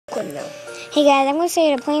no. Hey guys, I'm gonna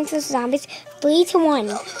say the Plants vs Zombies 3, 2, 1.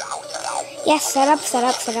 Yes, set up.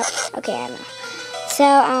 Okay, I know. So,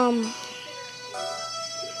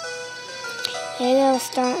 here we go,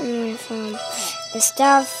 starting from the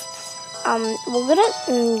stuff. We're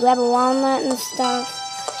gonna grab a walnut and stuff.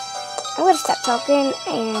 I'm gonna stop talking,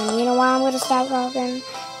 and you know why I'm gonna stop talking?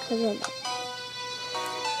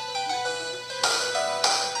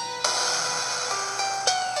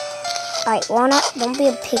 Alright, walnut, don't be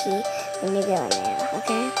a piggy when you go in there,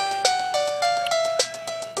 okay?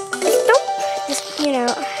 Just, you know,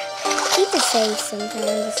 keep it safe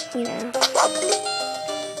sometimes, you know.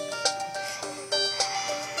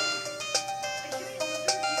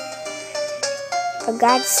 For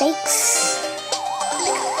God's sakes.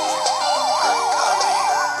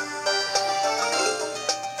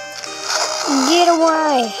 Get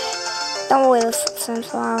away! Don't worry,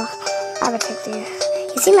 Sunflower. I'll protect you.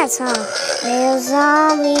 You sing that song. There's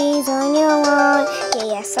zombies on your lawn.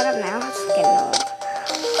 Yeah, set up now. It's getting old.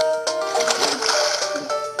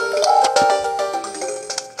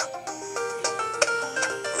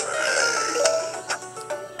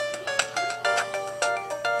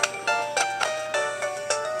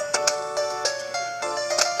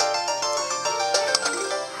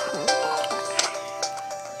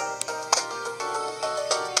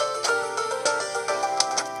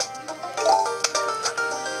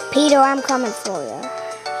 Peter, I'm coming for you.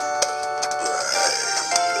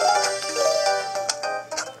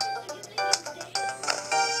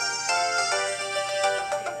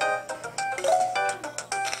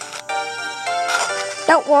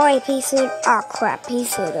 Don't worry, Pea-Suit. Oh crap,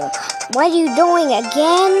 Pea-Suit. What are you doing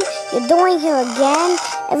again? You're doing here again?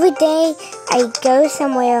 Every day I go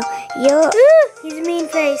somewhere, He's a mean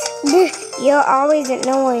face. You're always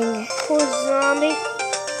annoying. Poor zombie.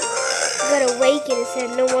 Got awakened and said,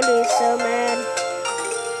 no wonder you're so mad.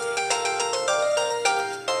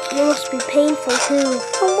 It must be painful too.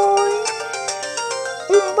 Come on.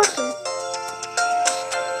 Button.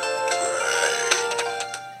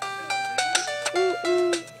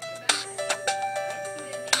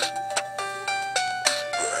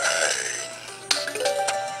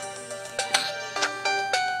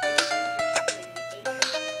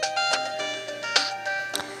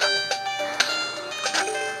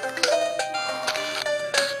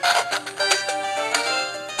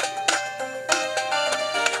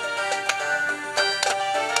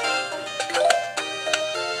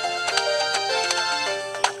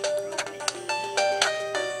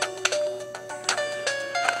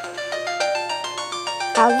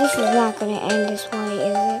 Oh, this is not going to end this way,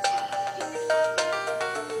 is it?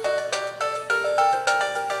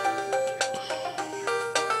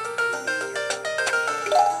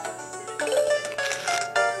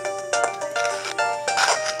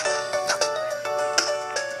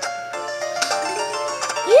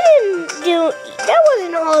 That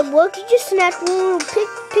wasn't hard work. You just snapped a little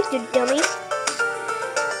picture, dummy.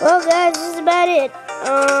 Well, guys, this is about it.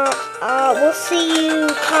 We'll see you,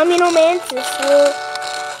 Communal Mantis,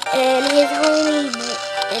 and his homie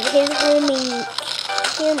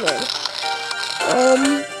Cameron.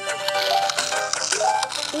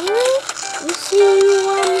 We'll see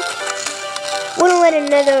you. We'll let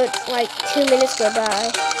another 2 minutes go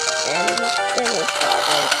by, and then we'll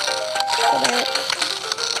probably.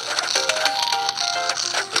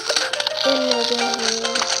 Then we're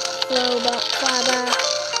going to fly by.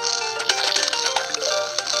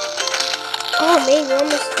 Oh, man, you're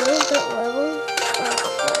almost doing that level.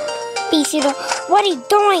 Pea-Suit, what are you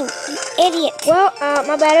doing, you idiot? Well,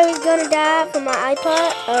 my battery's gonna die for my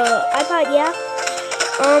iPod. Yeah.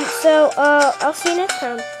 So, I'll see you next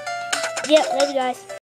time. Yep, love you guys.